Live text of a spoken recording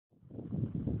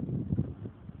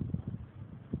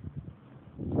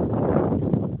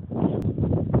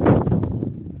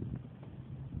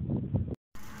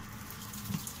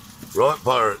Right,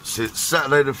 pirates, it's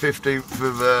Saturday the 15th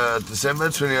of December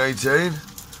 2018.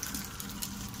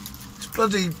 It's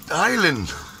bloody hailing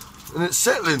and it's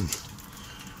settling.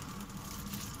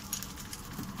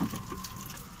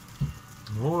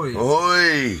 Oi.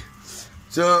 Oi!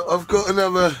 So I've got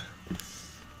another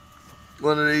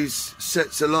one of these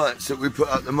sets of lights that we put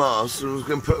up the mast, and I was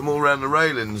going to put them all around the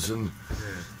railings and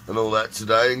all that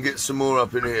today, and get some more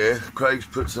up in here. Craig's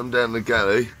put some down the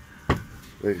galley.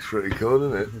 It's pretty cool,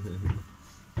 isn't it?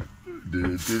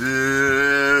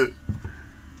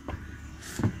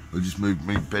 I just moved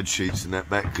me bed sheets and that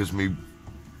back because my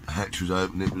hatch was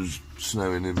open. It was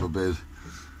snowing in my bed.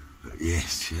 But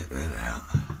yes, check that out.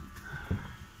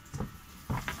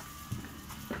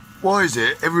 Why is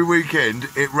it every weekend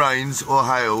it rains or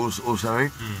hails or something?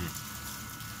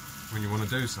 When you want to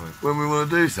do something. When we want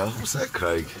to do stuff. What's that,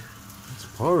 Craig? It's a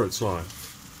pirate's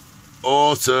life.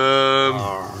 Autumn!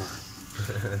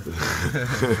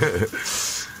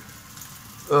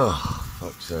 Oh,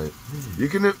 fuck's sake. You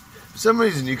can, for some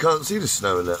reason you can't see the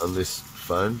snow and that on this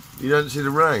phone. You don't see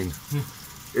the rain.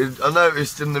 I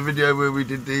noticed in the video where we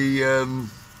did the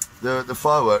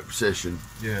firework procession.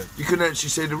 Yeah. You couldn't actually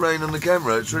see the rain on the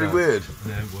camera. It's really weird.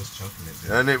 Yeah, it was chucking it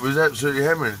down. And it was absolutely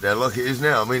hammering it down like it is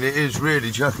now. I mean, it is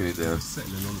really chucking it down. It's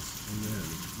settling on there.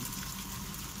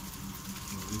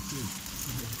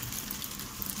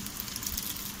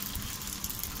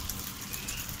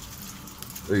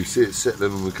 You see it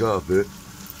settling on the carpet.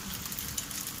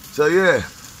 So yeah.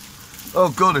 Oh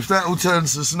God, if that all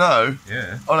turns to snow,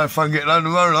 I'll have fun getting home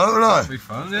tomorrow night, won't I? That'll be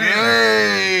fun, yeah.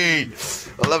 Yay!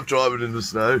 I love driving in the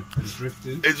snow. It's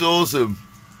drifting. It's awesome.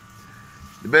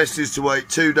 The best is to wait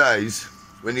 2 days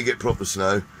when you get proper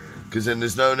snow, because then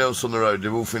there's no one else on the road.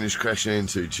 They've all finished crashing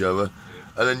into each other,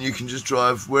 and then you can just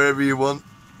drive wherever you want,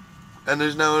 and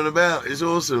there's no one about. It's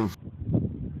awesome.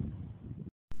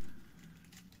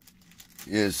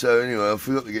 Yeah, so anyway, I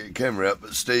forgot to get the camera out,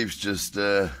 but Steve's just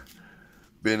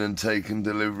been and taken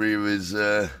delivery of his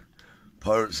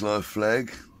Pirate's Life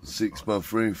flag,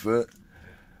 6x3 foot.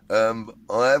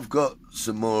 I have got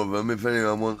some more of them if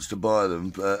anyone wants to buy them,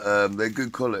 but they're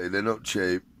good quality, they're not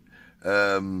cheap. I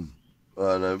don't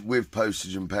know, with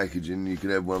postage and packaging you can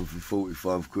have one for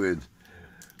 45 quid.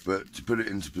 But to put it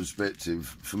into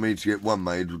perspective, for me to get one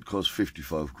made would cost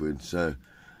 55 quid, so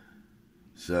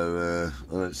I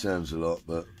know it sounds a lot,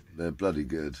 but they're bloody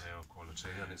good. They are quality,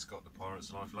 and it's got the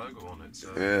Pirate's Life logo on it.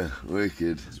 So. Yeah,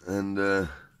 wicked. And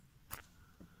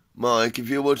Mike, if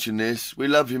you're watching this, we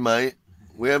love you, mate.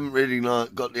 We haven't really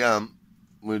got the hump.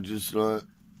 We're just like,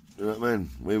 you know what I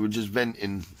mean? We were just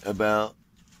venting about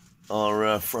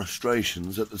our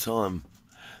frustrations at the time.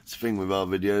 It's the thing with our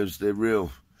videos; they're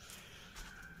real.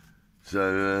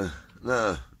 So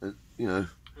no, you know.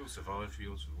 We'll survive.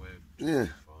 You'll survive. Yeah.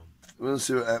 We'll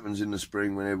see what happens in the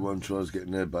spring when everyone tries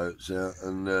getting their boats out,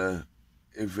 and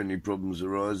if any problems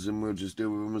arise, then we'll just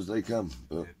deal with them as they come.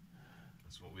 But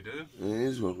that's what we do. It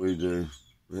is what we do.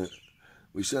 Yeah.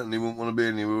 We certainly wouldn't want to be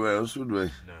anywhere else, would we?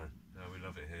 No, we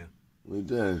love it here. We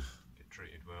do. Get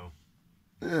treated well.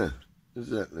 Yeah,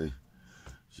 exactly.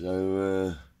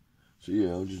 So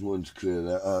yeah, I just wanted to clear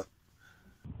that up.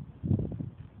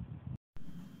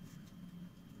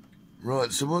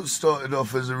 Right, so what started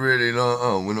off as a really like,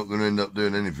 oh, we're not going to end up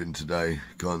doing anything today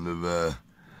kind of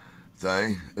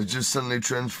day, has just suddenly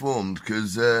transformed,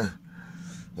 because I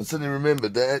suddenly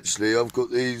remembered that actually I've got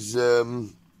these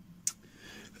voltmeter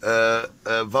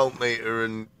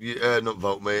and, not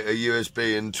voltmeter,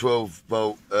 USB and 12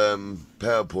 volt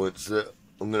power points that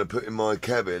I'm going to put in my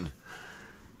cabin.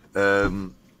 I've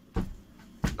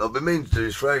been meaning to do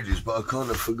this for ages, but I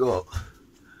kind of forgot.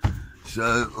 So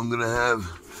I'm going to have,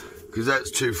 because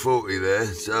that's 240 there,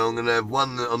 so I'm going to have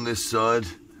one on this side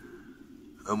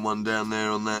and one down there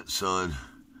on that side.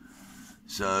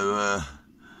 So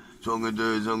what I'm going to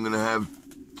do is I'm going to have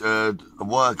a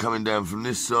wire coming down from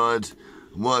this side,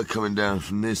 a wire coming down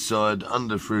from this side,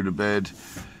 under through the bed,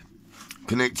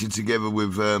 connected together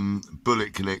with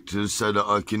bullet connectors so that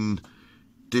I can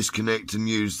disconnect and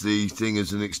use the thing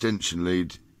as an extension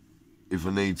lead if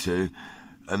I need to.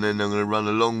 And then I'm going to run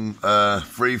a long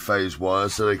three-phase wire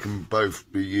so they can both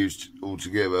be used all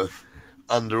together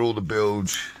under all the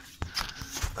bilge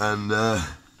and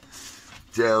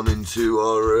down into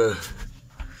our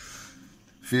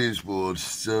fuse board.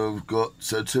 So I've got,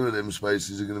 so 2 of them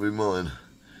spaces are going to be mine.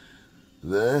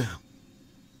 There.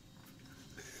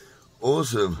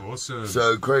 Awesome. Awesome.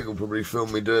 So Craig will probably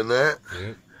film me doing that.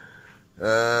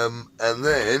 Yeah. And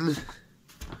then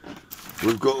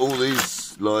we've got all these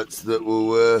lights that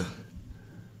will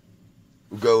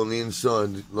go on the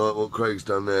inside, like what Craig's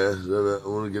done there. So that I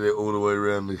want to get it all the way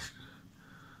around,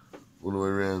 all the way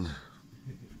around.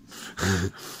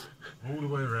 All the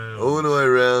way around. All the way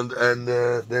around, and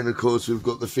then of course we've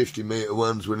got the 50-metre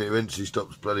ones when it eventually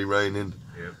stops bloody raining.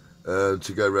 Yep.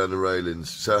 To go around the railings.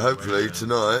 So hopefully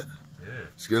tonight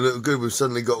it's going to look good. We've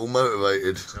suddenly got all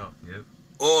motivated. Up, yep.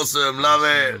 Awesome, love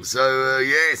it. So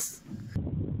yes.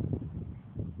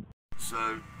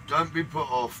 So don't be put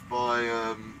off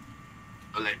by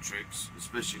electrics,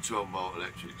 especially 12-volt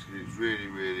electrics, because it's really,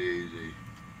 really easy.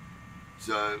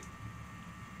 So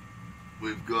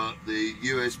we've got the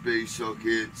USB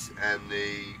sockets and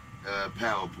the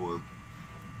power point,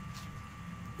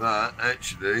 but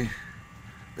actually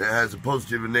it has a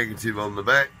positive and negative on the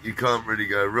back. You can't really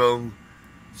go wrong.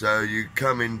 So you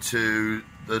come into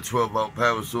the 12-volt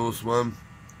power source one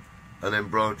and then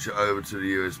branch it over to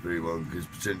the USB one, because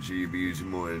potentially you'd be using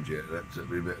more energy at that. So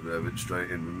it'd be better to have it straight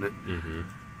in, wouldn't it?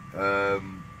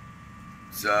 Mm-hmm.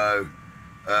 So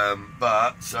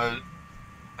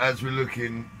as we're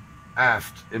looking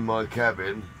aft in my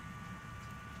cabin,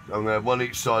 I'm going to have one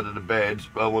each side of the bed.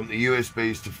 I want the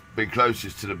USBs to be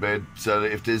closest to the bed, so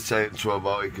that if there's something 12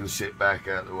 volt, it can sit back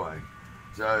out of the way.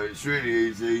 So it's really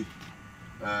easy.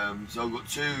 So I've got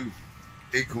two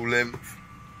equal length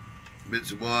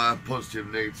bits of wire, positive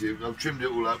and negative. I've trimmed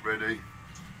it all up ready.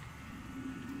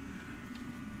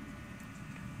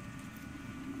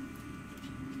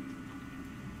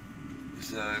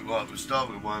 So right, we'll start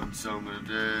with one. So I'm going to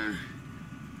do,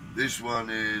 this one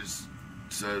is,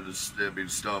 so there'll be the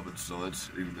starboard side,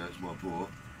 even though it's my port.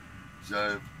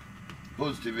 So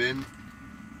positive in,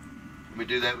 and we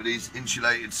do that with these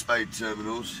insulated spade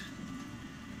terminals.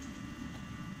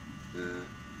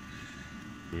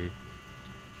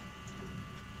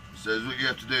 So what you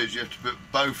have to do is you have to put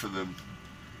both of them.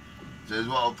 So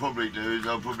what I'll probably do is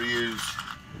I'll probably use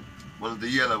one of the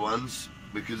yellow ones,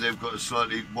 because they've got a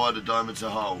slightly wider diameter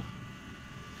hole.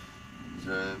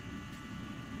 So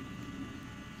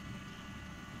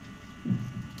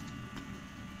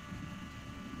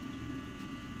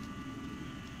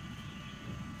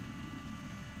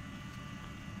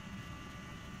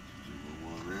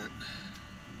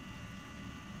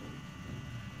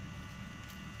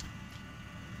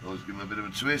always give them a bit of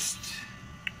a twist.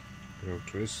 Good old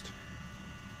twist.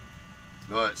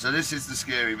 Right, so this is the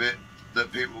scary bit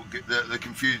that people get, the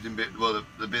confusing bit, well,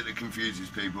 the bit that confuses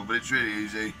people, but it's really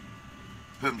easy.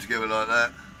 Put them together like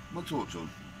that. My torch on?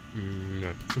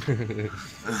 No.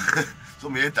 It's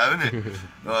on my head though, isn't it?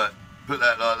 Right, put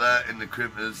that like that in the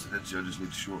crimpers. Actually, I just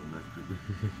need to shorten that crimper.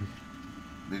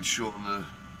 Need to shorten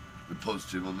the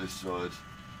positive on this side,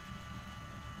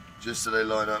 just so they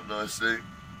line up nicely.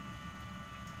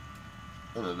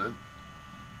 I don't know.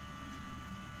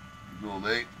 Ignore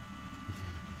me.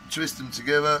 Twist them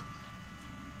together.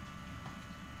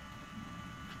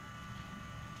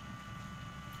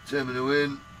 Terminal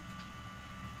in.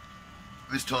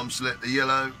 This time select the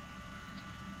yellow.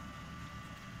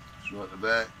 Just right at the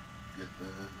back. Get that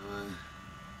out of the way.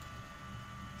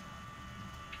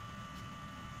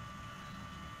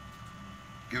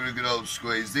 Give it a good old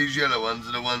squeeze. These yellow ones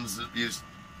are the ones that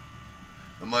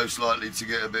are most likely to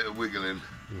get a bit of wiggle in.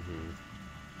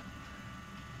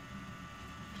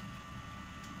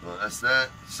 Right, that's that.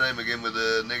 Same again with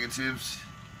the negatives.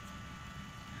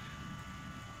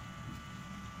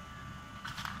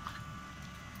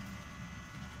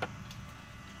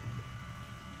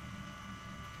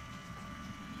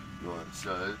 Right,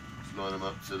 so let's line them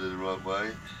up to the right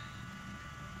way.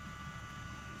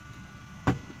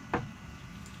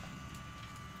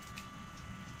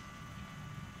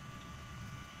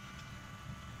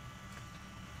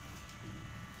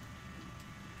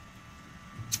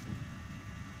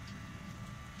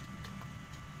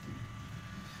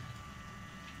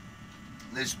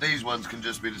 These ones can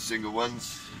just be the single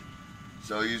ones,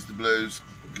 so I use the blues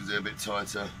because they're a bit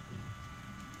tighter.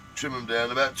 Trim them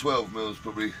down, about 12 mils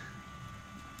probably,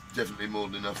 definitely more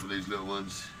than enough for these little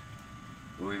ones,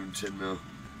 or even 10 mil.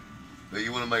 But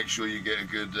you want to make sure you get a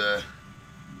good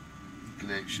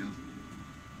connection.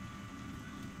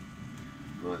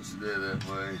 Right, so they're that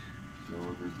way, so I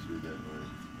want them to be that way.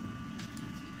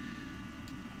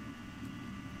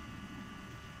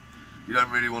 You don't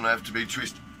really want to have to be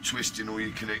twisting all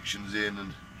your connections in,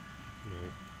 and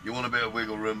you want a bit of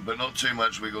wiggle room, but not too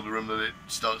much wiggle room that it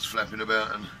starts flapping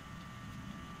about and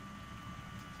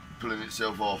pulling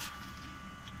itself off,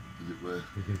 as it were.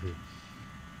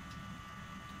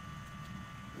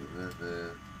 Like that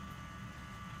there,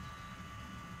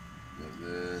 that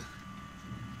there,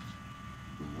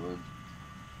 and one.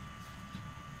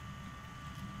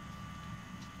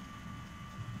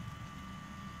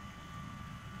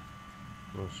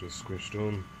 That's just squished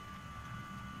on.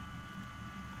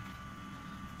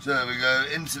 So there we go,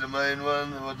 into the main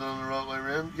one. Have I done the right way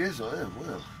around? Yes, I am.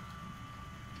 Wow.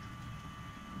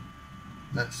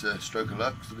 That's a stroke of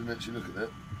luck, because I didn't actually look at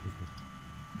that.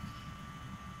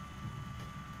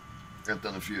 I've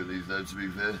done a few of these though, to be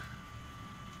fair.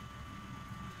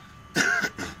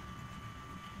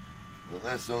 Well,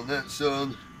 that's on.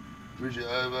 Bridge it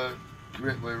over,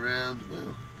 correct way round.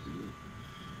 Well,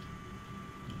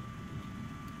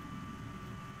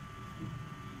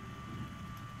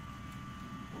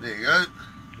 there you go.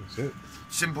 That's it.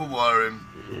 Simple wiring.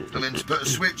 And then to put a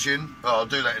switch in, oh, I'll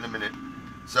do that in a minute.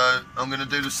 So I'm going to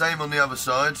do the same on the other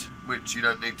side, which you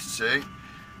don't need to see.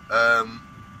 And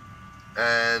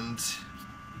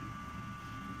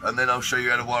then I'll show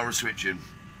you how to wire a switch in.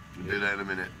 We'll do that in a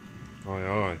minute. Aye,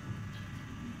 aye.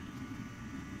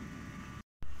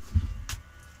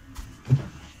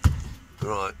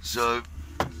 Right, so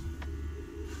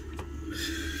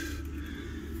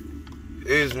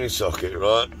here's my socket,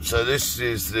 right? So this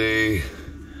is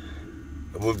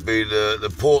would be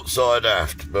the port side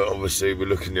aft, but obviously we're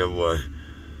looking the other way.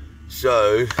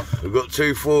 So we've got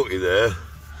 240 there,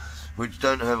 which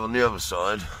don't have on the other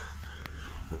side.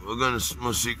 We're going to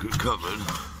my secret cupboard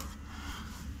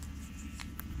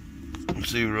and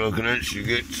see where I can actually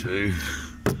get to.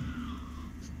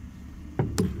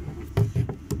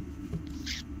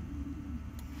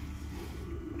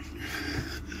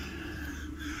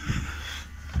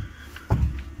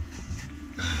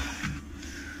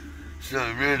 So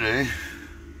really,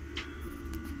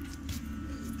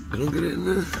 can I get it in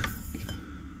there?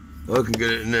 I can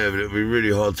get it in there, but it'll be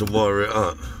really hard to wire it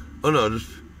up. Oh no, just...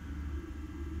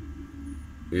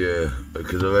 Yeah,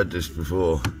 because I've had this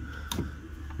before.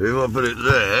 If I put it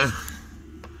there,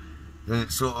 then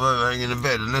it's sort of overhanging the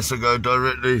bed, unless I go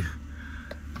directly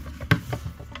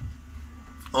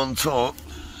on top.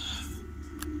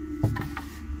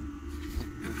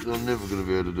 I'm never going to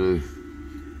be able to do.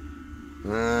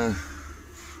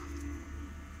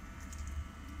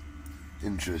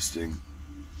 Interesting.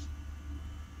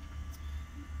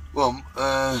 Well,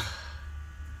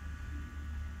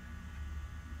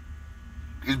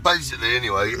 because basically,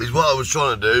 anyway, is what I was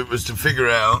trying to do was to figure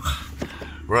out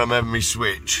where I'm having my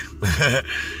switch.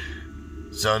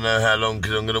 So I know how long,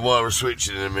 because I'm going to wire a switch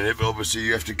in a minute, but obviously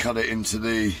you have to cut it into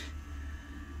the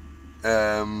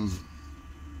wire,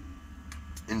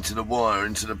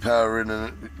 into the power in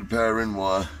and the power in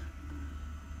wire.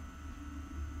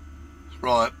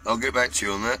 Right, I'll get back to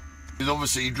you on that. Because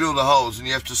obviously you drill the holes and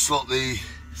you have to slot the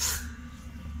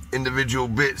individual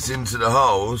bits into the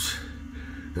holes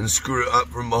and screw it up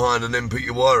from behind and then put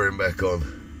your wiring back on.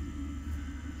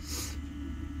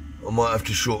 I might have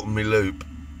to shorten my loop.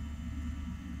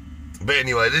 But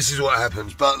anyway, this is what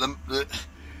happens. But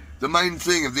the main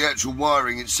thing of the actual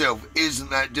wiring itself isn't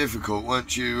that difficult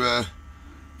once you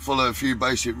follow a few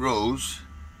basic rules.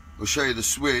 I'll show you the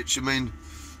switch. I mean,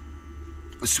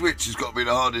 the switch has got to be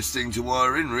the hardest thing to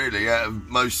wire in, really, out of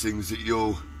most things that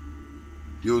you'll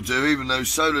do. Even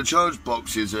those solar charge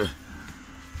boxes are,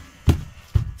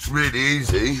 it's really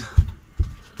easy,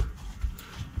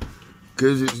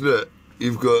 because it's, look,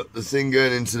 you've got the thing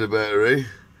going into the battery,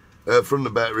 from the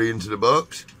battery into the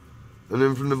box, and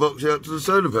then from the box out to the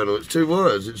solar panel. It's 2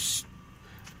 wires. It's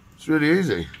really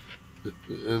easy.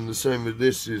 And the same with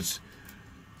this is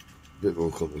a bit more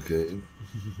complicated.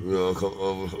 Well, I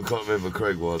can't remember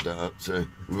Craig wired that up, so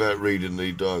without reading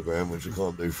the diagram, which I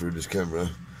can't do through this camera,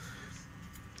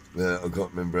 I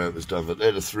can't remember how it was done, but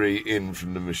they're the 3 in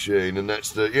from the machine, and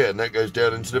that's the, yeah, and that goes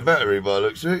down into the battery by the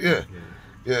looks of it,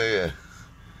 yeah.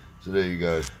 So there you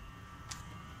go.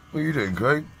 What are you doing,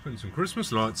 Craig? Putting some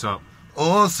Christmas lights up.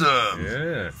 Awesome!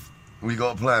 Yeah. We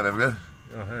got a plan, have you?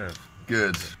 I have.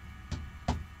 Good.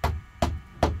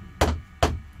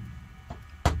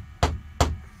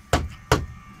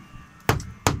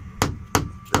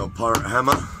 Our pirate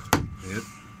hammer. Yep.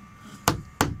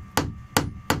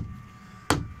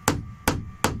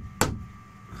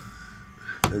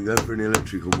 Don't go for any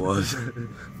electrical wires.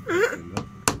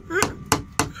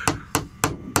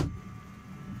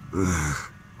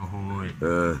 Ahoy.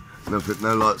 No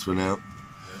lights went out.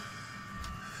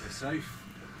 We're safe.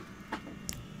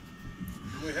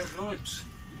 We have lights.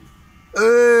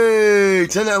 Hey,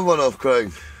 turn that one off,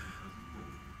 Craig.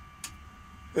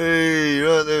 Hey,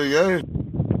 right, there we go.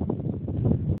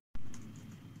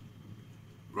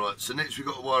 Right, so next we've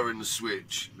got to wire in the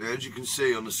switch. Now, as you can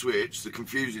see on the switch, the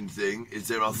confusing thing is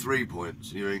there are 3 points.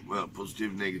 And you think, well,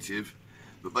 positive, negative.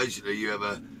 But basically you have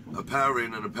a power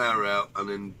in and a power out, and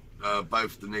then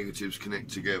both the negatives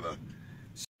connect together.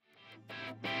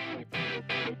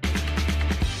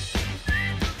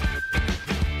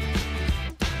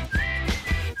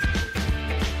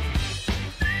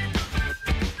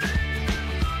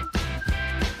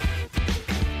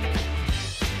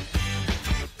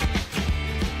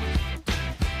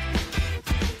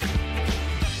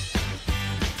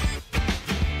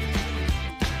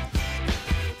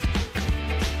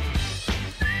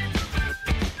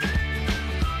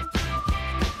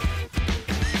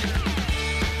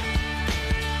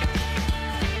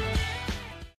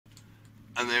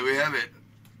 there we have it.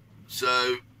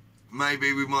 So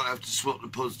maybe we might have to swap the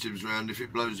positives around if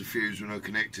it blows the fuse when I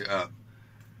connect it up.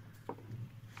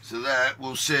 So that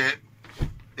will sit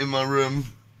in my room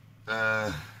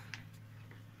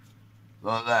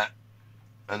like that,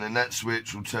 and then that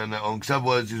switch will turn that on, because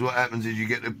otherwise what happens is you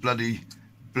get the bloody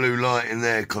blue light in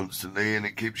there constantly and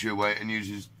it keeps you awake and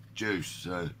uses juice.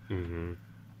 So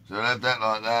so I'll have that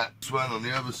like that. This one on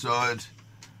the other side,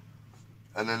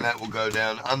 and then that will go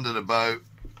down under the boat.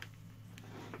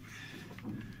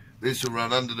 This will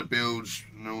run under the bilge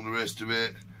and all the rest of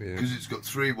it, because it's got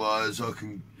 3 wires. I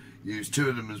can use 2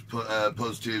 of them as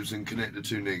positives and connect the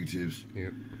 2 negatives.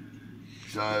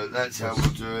 So that's how we'll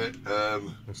do it.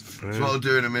 So what I'll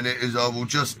do in a minute is I will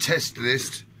just test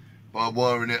this by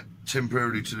wiring it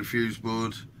temporarily to the fuse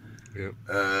board.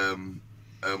 And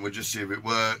we'll just see if it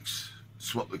works,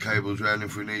 swap the cables around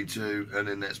if we need to, and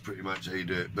then that's pretty much how you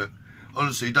do it. But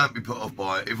honestly, don't be put off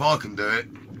by it. If I can do it,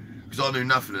 because I knew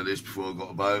nothing of this before I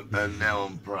got a boat, and now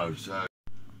I'm pro. So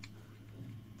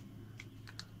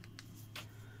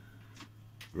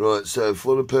right, so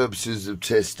for the purposes of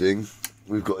testing,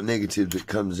 we've got a negative that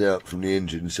comes out from the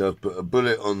engine. So I've put a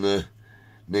bullet on the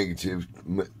negative,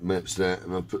 match that,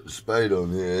 and I've put the spade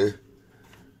on here.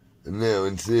 And now,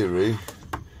 in theory,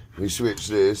 if we switch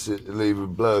this, it'll either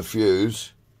blow a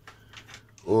fuse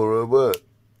or it'll work.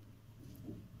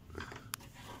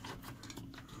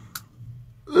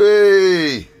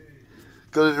 Hey!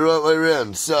 Got it the right way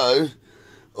around. So,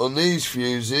 on these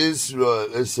fuses, right,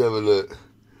 let's have a look.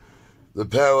 The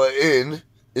power in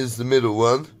is the middle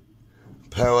one.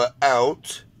 Power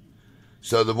out,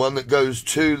 so the one that goes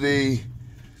to the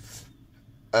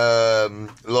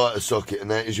lighter socket, and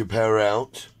that is your power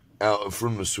out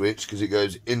from the switch, because it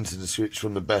goes into the switch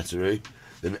from the battery,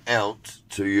 then out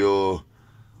to your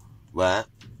that.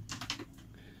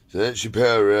 So that's your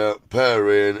power out,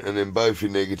 power in, and then both your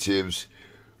negatives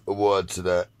are wired to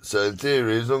that. So in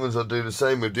theory, as long as I do the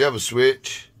same with the other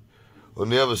switch on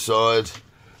the other side,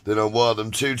 then I'll wire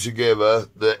them 2 together,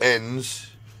 the ends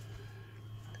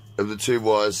of the 2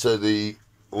 wires, so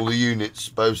all the units,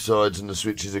 both sides and the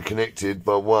switches are connected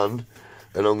by 1,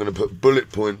 and I'm going to put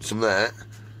bullet points on that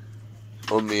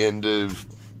on the end of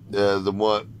the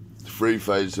white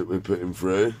 3-phase that we're putting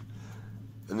through.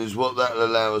 And is what that'll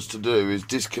allow us to do is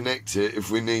disconnect it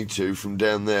if we need to from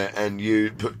down there, and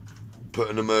you put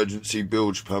an emergency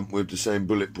bilge pump with the same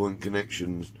bullet point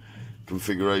connection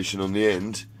configuration on the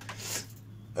end,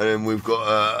 and then we've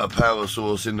got a power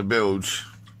source in the bilge,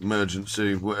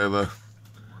 emergency, whatever.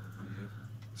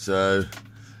 So,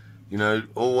 you know,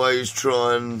 always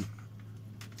try and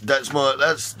that's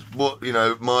what, you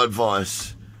know, my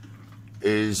advice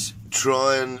is,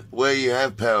 try and, where you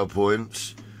have power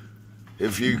points,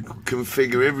 if you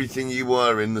configure everything you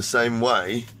wire in the same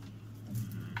way,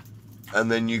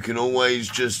 and then you can always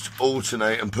just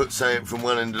alternate and put something from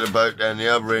one end of the boat down the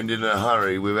other end in a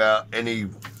hurry without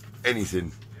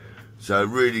anything. So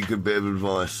really good bit of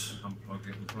advice. Unplug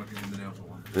it in the other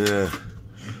one. Yeah.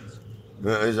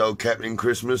 There's old Captain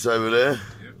Christmas over there.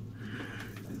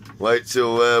 Yep. Wait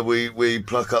till we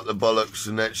pluck up the bollocks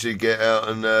and actually get out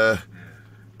and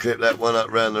clip that one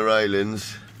up round the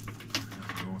railings.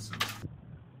 Awesome.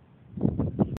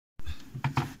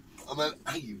 I mean,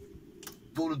 hey, you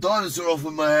pulled a dinosaur off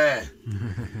with my hair.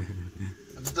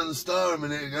 I just done a star a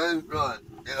minute ago. Right,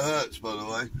 it hurts, by the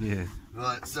way. Yeah.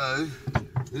 Right, so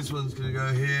this one's going to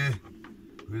go here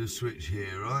with a switch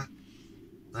here, right?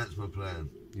 That's my plan.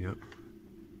 Yep.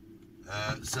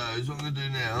 So what I'm going to do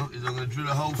now is I'm going to drill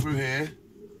a hole through here,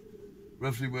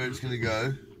 roughly where it's going to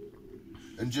go,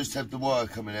 and just have the wire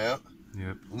coming out.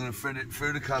 Yep. I'm going to thread it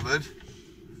through the cupboard,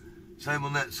 same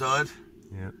on that side.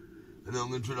 Yep. And then I'm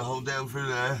going to drill a hole down through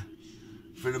there,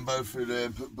 thread them both through there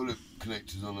and put bullet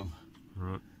connectors on them.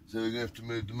 Right. So we're going to have to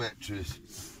move the mattress.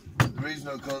 The reason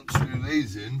I can't screw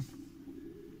these in,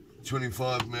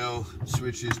 25mm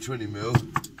switches, 20mm,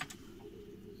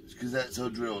 is because that's our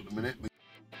drill at the minute.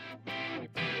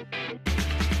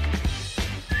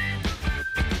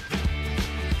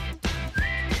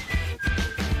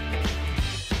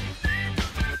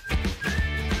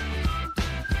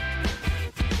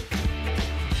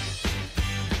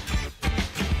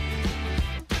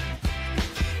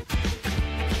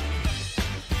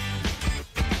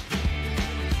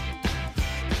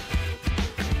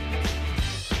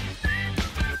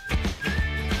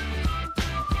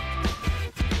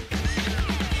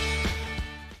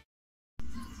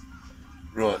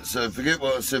 Right, so forget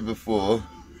what I said before.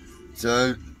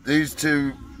 So these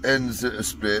 2 ends that are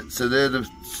split, so they're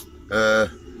the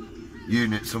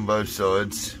units on both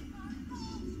sides,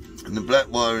 and the black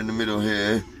wire in the middle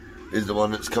here is the one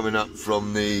that's coming up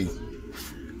from the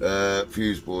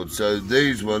fuse board. So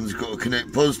these ones got to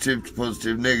connect positive to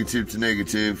positive, negative to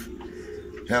negative,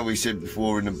 how we said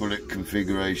before in the bullet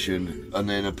configuration, and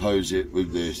then oppose it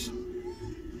with this.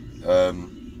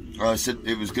 I said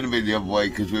it was going to be the other way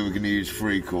because we were going to use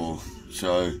 3 core,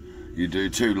 so you do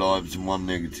 2 lives and 1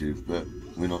 negative, but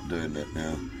we're not doing that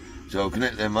now. So I'll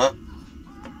connect them up.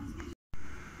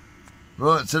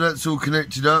 Right, so that's all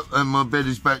connected up and my bed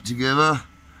is back together.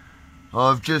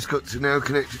 I've just got to now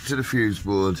connect it to the fuse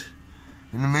board.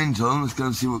 In the meantime, let's go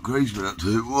and see what Craig's been up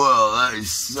to. Whoa, that is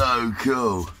so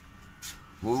cool.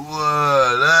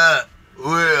 Whoa, that,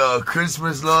 we are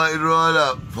Christmas lighted right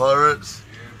up, pirates.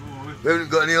 Yeah, boy. We haven't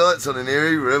got any lights on in here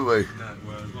either, have we? No,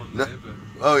 well, not No. there, but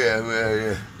Oh yeah.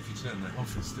 if you turn that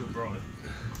off, it's still bright.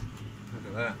 Look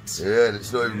at that. Yeah, and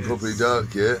it's not even properly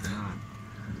dark yet.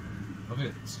 Love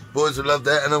it. Boys will love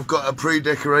that, and I've got a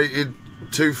pre-decorated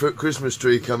 2-foot Christmas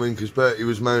tree coming because Bertie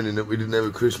was moaning that we didn't have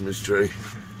a Christmas tree.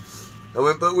 I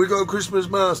went, but we got a Christmas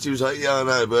mast. He was like, yeah, I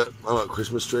know, but I like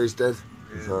Christmas trees, Dad.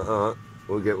 Yeah. Like, alright,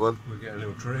 we'll get one. We'll get a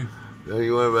little tree. Don't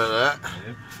you worry about that.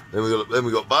 Yeah. Then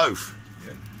we got both.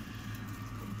 Yeah.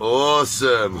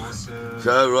 Awesome. Awesome.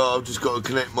 So right, I've just got to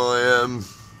connect my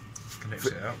Connects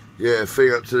it out. yeah,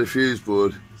 thing up to the fuse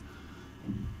board.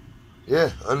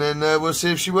 Yeah, and then we'll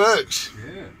see if she works.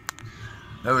 Yeah.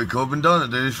 There we go. I've been dying to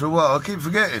do this for a while. I keep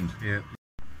forgetting. Yeah.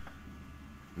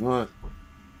 Right.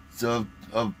 So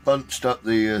I've bunched up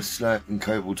the slack and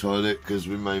cable tied it because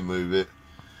we may move it.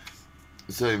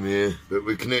 Same here, but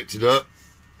we're connected up.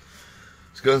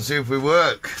 Let's go and see if we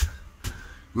work.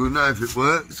 We'll know if it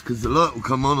works because the light will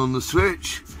come on the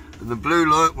switch and the blue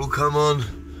light will come on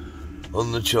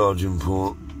the charging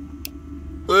port.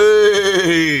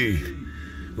 Hey!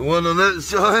 The one on that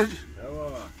side.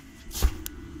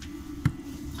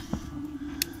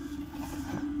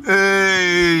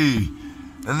 Hey!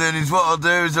 And then what I'll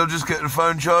do is I'll just get the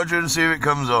phone charger and see if it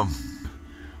comes on.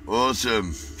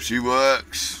 Awesome. She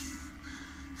works.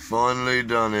 Finally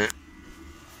done it.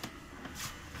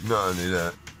 Not only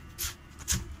that.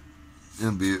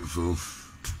 How beautiful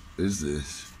is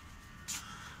this?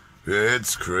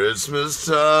 It's Christmas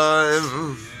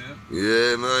time.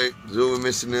 Yeah, mate. That's all we're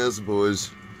missing now is the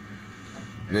boys.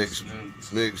 Next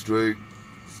week.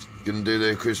 Gonna do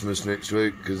their Christmas next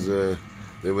week because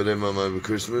they were their mum over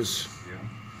Christmas.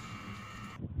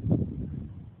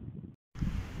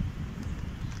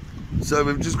 So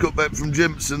we've just got back from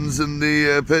Jempson's and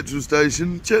the petrol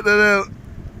station. Check that out.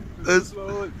 That's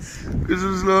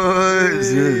Christmas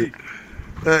lights. Hey.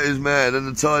 That is mad, and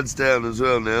the tide's down as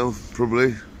well now,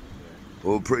 probably,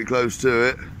 or pretty close to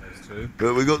it.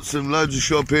 But we got some loads of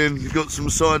shopping. We got some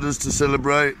ciders to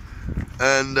celebrate,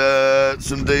 and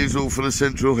some diesel for the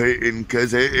central heating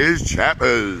because it is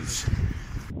chappers.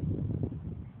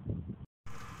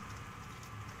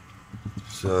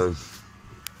 So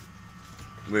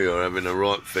we are having a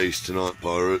right feast tonight,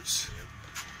 pirates.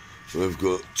 We've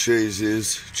got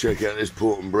cheeses. Check out this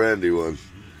port and brandy one.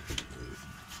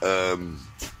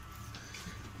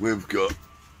 We've got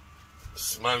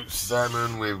smoked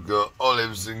salmon. We've got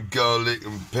olives and garlic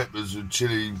and peppers with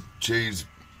chili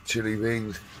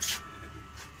things.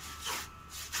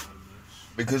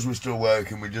 Because we're still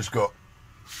working, we just got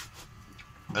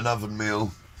an oven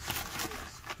meal.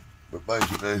 But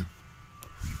basically,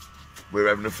 we're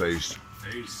having a feast.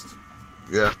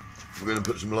 Yeah, we're going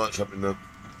to put some lights up in the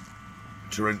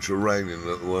torrential rain in a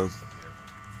little while.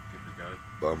 Give it a go.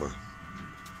 Bummer.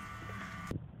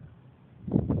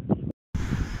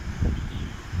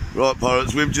 Right,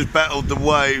 pirates, we've just battled the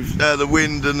waves, the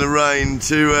wind and the rain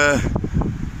to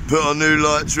put our new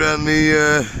lights around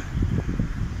the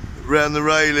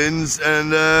railings,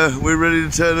 and we're ready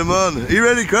to turn them on. Are you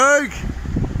ready, Craig?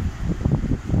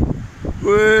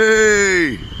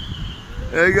 Whee!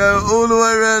 There you go, all the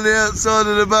way around the outside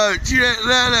of the boat. Check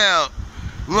that out.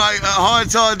 Mate, at high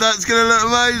tide, that's going to look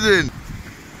amazing.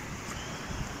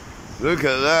 Look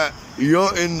at that.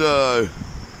 Yachting though.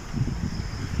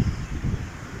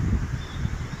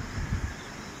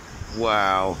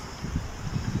 Wow.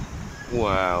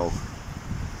 Wow.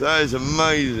 That is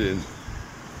amazing.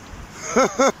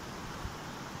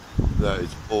 That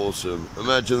is awesome.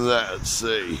 Imagine that at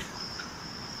sea.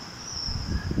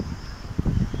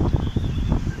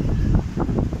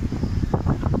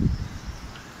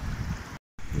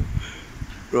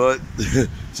 Right,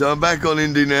 so I'm back on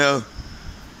Indy now.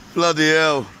 Bloody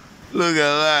hell, look at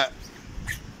that.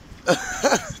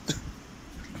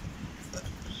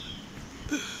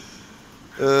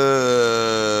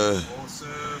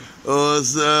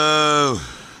 Awesome.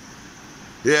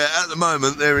 Yeah, at the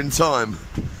moment they're in time.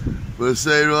 We'll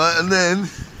see, right, and then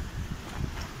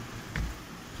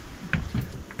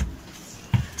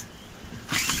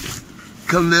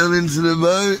come down into the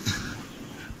boat.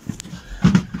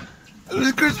 And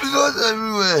there's Christmas lights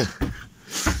everywhere.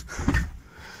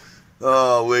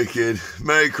 Oh, wicked.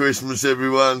 Merry Christmas,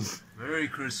 everyone. Merry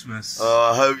Christmas.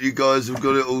 I hope you guys have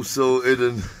got it all sorted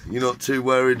and you're not too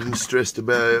worried and stressed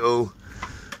about it all.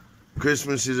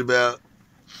 Christmas is about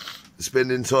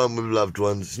spending time with loved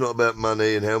ones. It's not about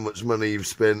money and how much money you've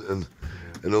spent and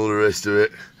all the rest of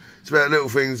it. It's about little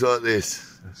things like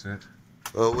this. That's it.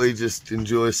 Oh, we just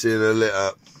enjoy seeing her lit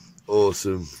up.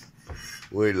 Awesome.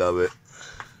 We love it.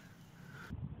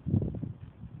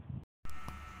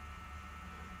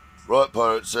 Right,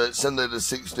 pirates, so it's Sunday the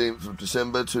 16th of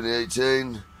December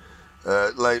 2018.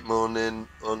 Late morning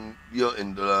on Yacht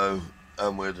Indolo,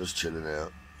 and we're just chilling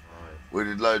out. Right. We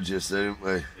did loads yesterday, didn't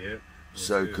we? Yeah.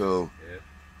 So cool.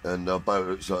 Yeah. And our boat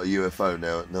looks like a UFO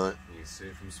now at night. You can see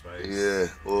it from space. Yeah,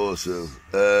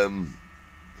 awesome.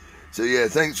 So yeah,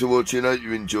 thanks for watching. Hope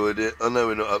you enjoyed it. I know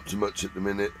we're not up to much at the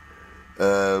minute,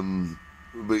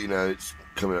 but you know, it's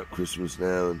coming up Christmas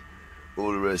now and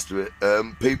all the rest of it.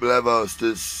 People have asked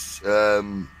us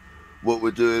what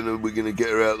we're doing. Are we going to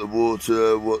get her out of the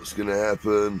water? What's going to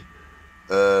happen?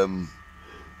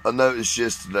 I noticed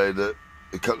yesterday that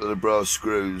a couple of the brass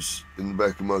screws in the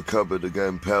back of my cupboard are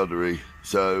going powdery,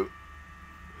 so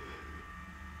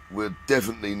we'll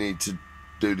definitely need to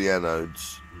do the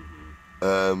anodes.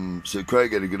 So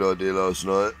Craig had a good idea last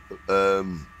night. Do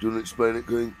you want to explain it,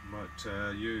 Craig?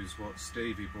 Might use what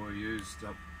Stevie Boy used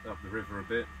up the river a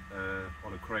bit,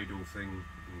 on a cradle thing,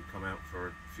 and come out for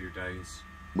a few days.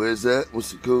 Where's that?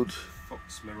 What's it called?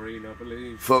 Fox Marine, I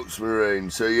believe. Fox Marine.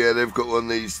 So yeah, they've got one of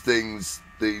these things,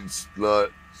 these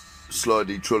like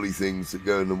slidey trolley things that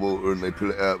go in the water and they pull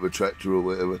it out of a tractor or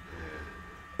whatever.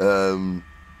 Yeah. So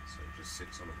it just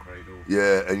sits on a cradle.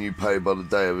 Yeah, and you pay by the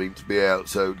day, I think, to be out.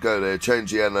 So go there,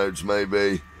 change the anodes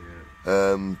maybe,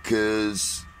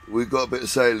 because we've got a bit of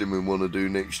sailing we want to do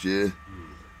next year,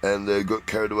 and got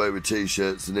carried away with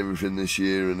t-shirts and everything this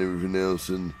year and everything else,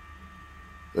 and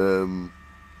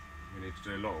we need to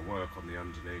do a lot of work on the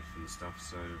underneath and stuff,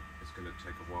 so it's going to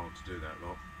take a while to do that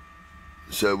lot.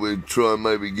 So we'll try and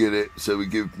maybe get it, so we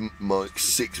give Mike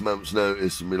 6 months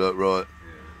notice and be like, right,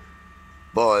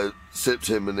 by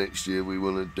September next year we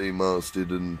want it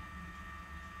demasted, and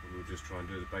we'll just try and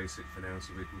do the basic for now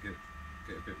so we can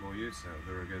get a bit more use out of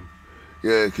her again.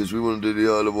 Yeah, because we want to do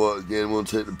the Isle of Wight again. We want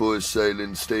to take the boys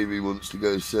sailing. Stevie wants to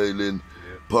go sailing.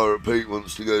 Pirate Pete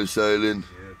wants to go sailing.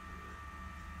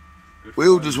 We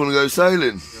all just want to go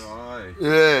sailing.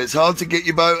 Yeah, it's hard to get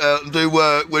your boat out and do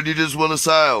work when you just want to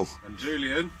sail. And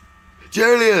Julian,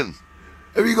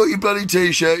 have you got your bloody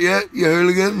t-shirt yet, you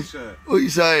hooligan? What are you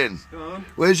saying? Go on.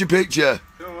 Where's your picture?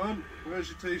 Go on. Where's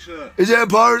your t-shirt? Is it a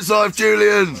pirate's life,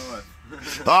 Julian?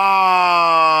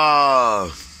 Ah!